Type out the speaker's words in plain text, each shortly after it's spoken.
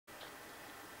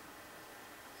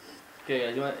Okay,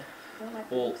 guys, you might.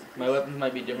 Well, my weapons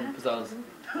might be different because I was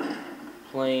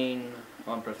playing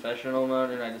on professional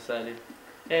mode, and I decided,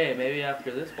 hey, maybe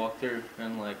after this walkthrough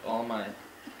and like all my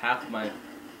half my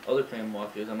other clan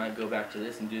walkthroughs, I might go back to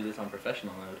this and do this on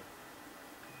professional mode.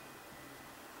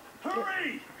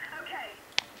 Hurry! Okay.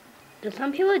 Do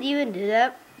some people even do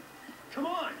that? Come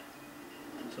on!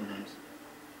 Sometimes.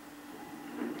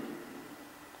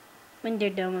 When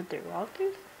they're done with their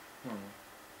walkthroughs?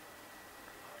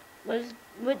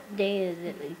 What day is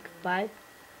it? Like 5?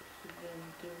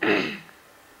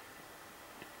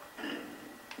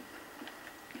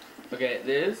 Okay,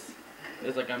 this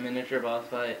is like a miniature boss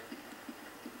fight.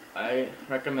 I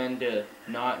recommend to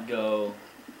not do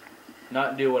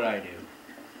what I do.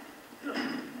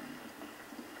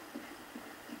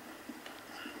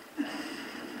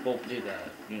 Well, do that,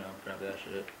 you know, grab that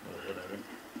shit, or whatever.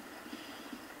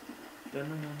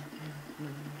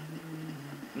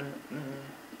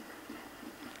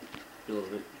 Feel a little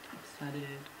bit excited.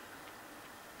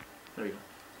 There we go.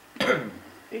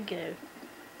 You're good.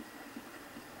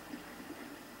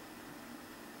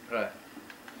 Alright.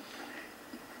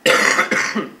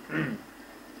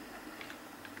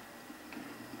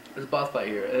 There's a boss fight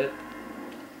here,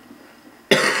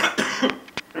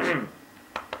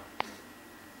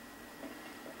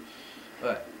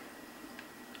 Alright.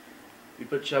 You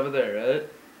put Sheva there, right?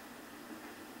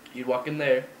 You'd walk in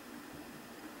there.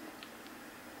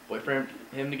 Wait for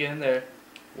him to get in there.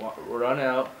 Run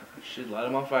out. Should light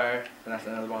him on fire. And that's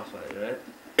another boss fight, right?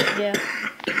 Yeah.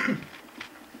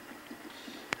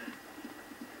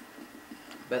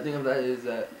 Bad thing of that is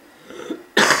that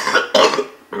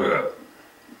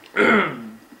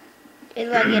Is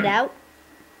like it out?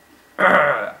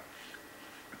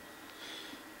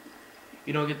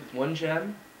 you don't get this one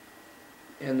gem,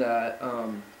 and that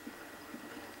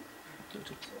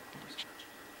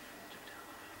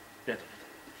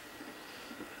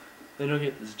they don't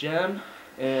get this gem,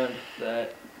 and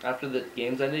that after the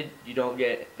game's ended, you don't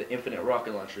get the infinite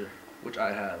rocket launcher, which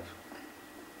I have.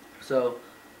 So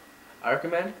I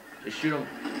recommend just shoot them.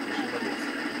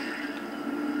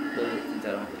 Since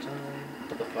I don't have the time.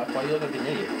 What the fuck? Why you look like an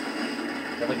idiot? You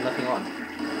have like nothing on.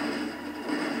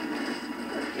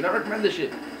 You don't recommend this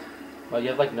shit. Well, you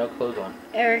have like no clothes on.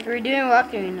 Eric, we're doing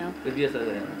walkthrough now. If yes, I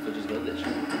am. So just go this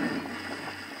shit.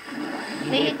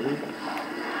 Make it.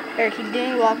 Eric, you're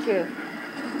doing walkthrough.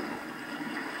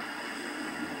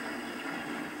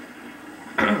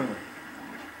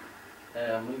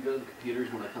 I'm gonna go to the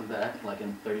computers when I come back. Like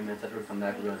in 30 minutes after we come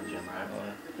back, we're going to the gym, right?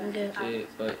 Okay. See,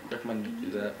 but recommend you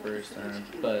do that first time.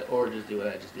 Or just do what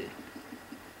I just did.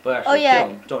 But actually, Oh,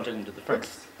 yeah. don't take them to the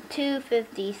furnace.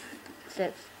 2:56.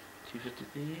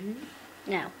 253.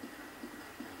 Now.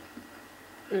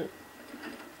 Mm.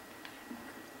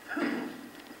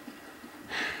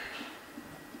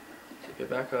 Take it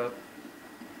back up.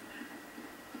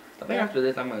 I think after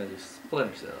this, I'm gonna do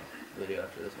Splinter Cell video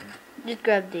after this one. Just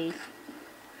grab these.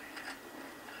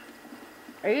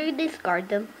 Are you gonna discard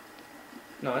them?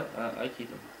 No, I keep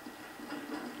them.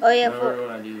 Oh yeah, Remember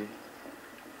when I do?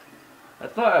 I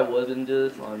thought I was into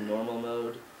this on normal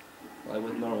mode, like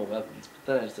with normal weapons, but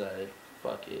then I decided,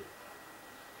 fuck it.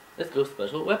 Let's go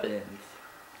special weapons.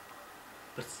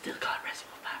 But still got Resident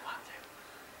Evil 5 walkthrough.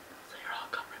 So you're all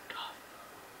got ripped off.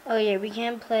 Oh yeah, we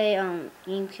can't play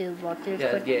GameCube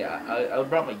walkthroughs. Yeah, I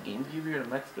brought my GameCube here to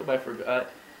Mexico, but I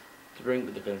forgot to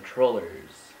bring the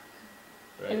controllers.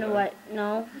 Right, And the what?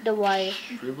 No, the wire.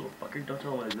 You little fucker, don't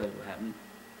tell them exactly what happened.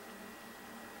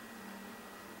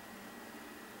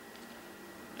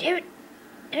 Do it.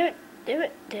 Do it. Do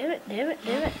it. Do it. Do it.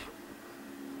 Do it.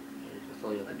 That's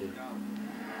all you have to do.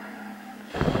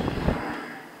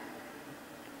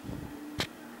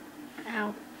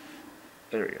 Ow.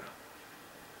 There we go.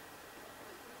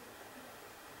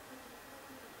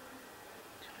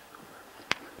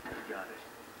 Got it.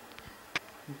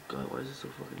 Oh God, why is it so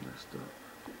fucking messed up?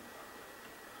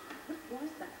 What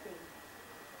was that thing?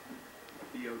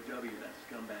 BOW that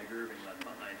scumbag Irving left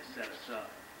behind to set us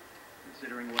up.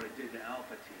 Considering what it did to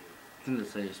Alpha Team, It's in the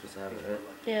city, you're supposed to have it, we're right?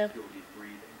 lucky Yeah. to still be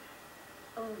breathing.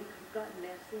 Oh, we could have gotten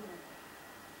there sooner.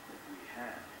 If we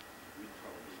had, we'd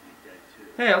probably be dead too.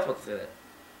 Hey, I was about to say that.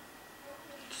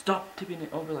 Stop tipping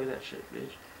it over like that shit,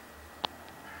 bitch.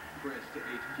 Chris to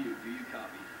HQ, do you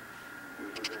copy?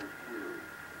 This is HQ.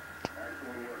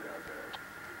 Excellent work out there.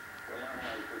 Well, I'm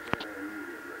out for dinner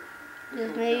immediately.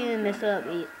 Just maybe you mess up.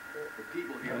 The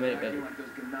people here I made it are acting better. like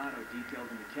those Ganado details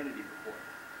in the Kennedy report.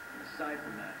 And aside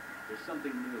from that, there's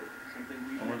something new, something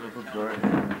we've I want to never put the encountered.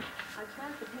 door in. Our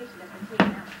transportation has been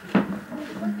taken out.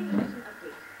 What's the mission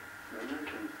update? The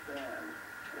mission stands.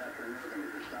 Capturing Irving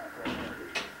is a top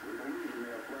priority. We believe we may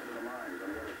have fled to the line.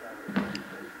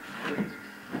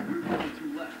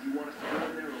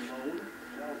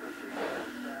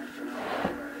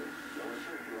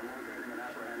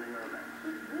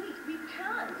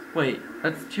 Wait,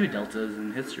 that's 2 deltas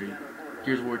in history.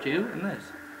 Gears of War 2 and this.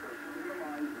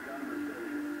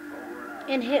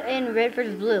 In red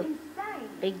versus blue. Insane.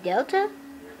 Big Delta?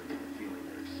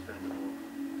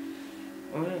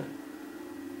 Oh yeah.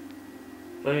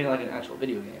 But I mean like an actual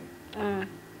video game.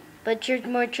 But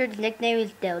Church's nickname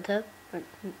is Delta. Or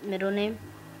middle name.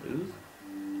 Who's?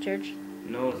 Church.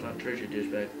 No, it's not Church, you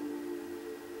douchebag.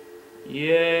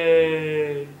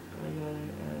 Yay! I got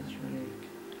an ass drink.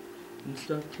 And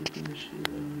stop taking the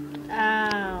shit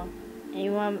out. Ow.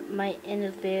 Anyone might end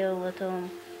this video with I'm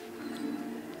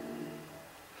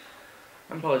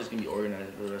probably just gonna be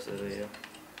organized for the rest of the video.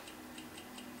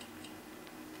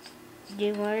 do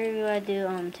you want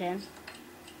to do 10?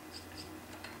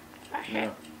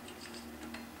 No.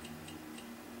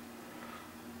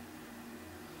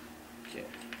 Okay.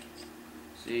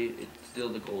 See, it's still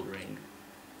the gold ring.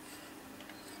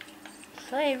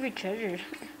 So every treasure.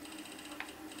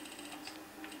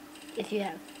 If you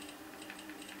have.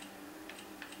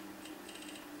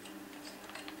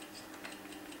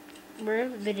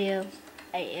 Worst video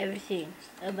I ever seen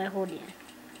of my holding it.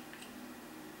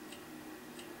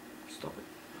 Stop it.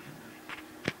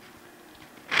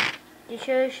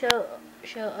 You show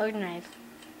organized.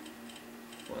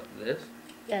 What, this?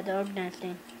 Yeah, the organized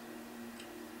thing.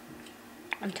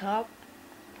 On top.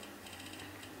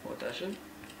 What, that shit?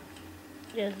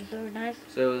 Yeah, this is organized.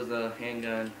 So it was the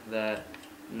handgun, that,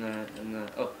 and the,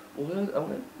 oh,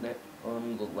 well,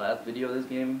 on the last video of this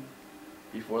game,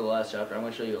 before the last chapter, I'm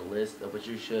going to show you a list of what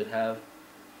you should have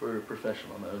for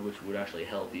professional mode, which would actually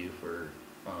help you for,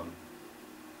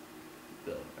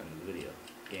 the end of the video,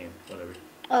 game, whatever.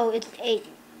 Oh, it's 8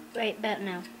 right about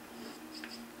now.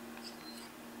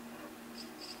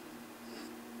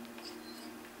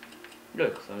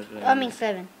 Good, so I'm just gonna... I mean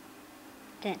 7.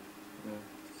 10. Yeah.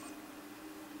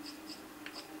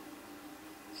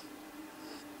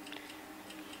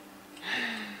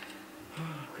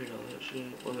 Upgrade all that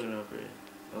shit. What was an upgrade?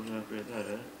 I was gonna upgrade that,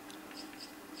 right?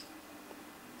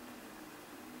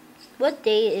 What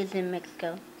day is in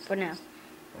Mexico for now?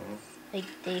 Uh-huh. Like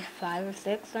day 5 or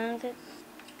 6, something like that?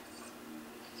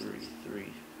 3.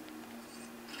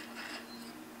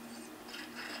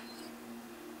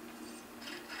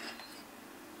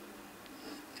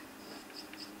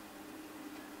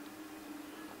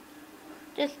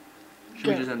 Just Should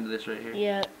go. we just end this right here?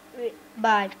 Yeah.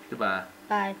 Bye. Goodbye.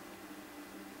 Bye.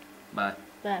 Bye.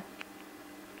 Bye.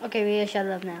 Okay, we gotta shut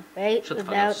it up now, right? Shut the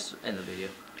fuck Without- up. Just end the video.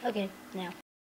 Okay, now.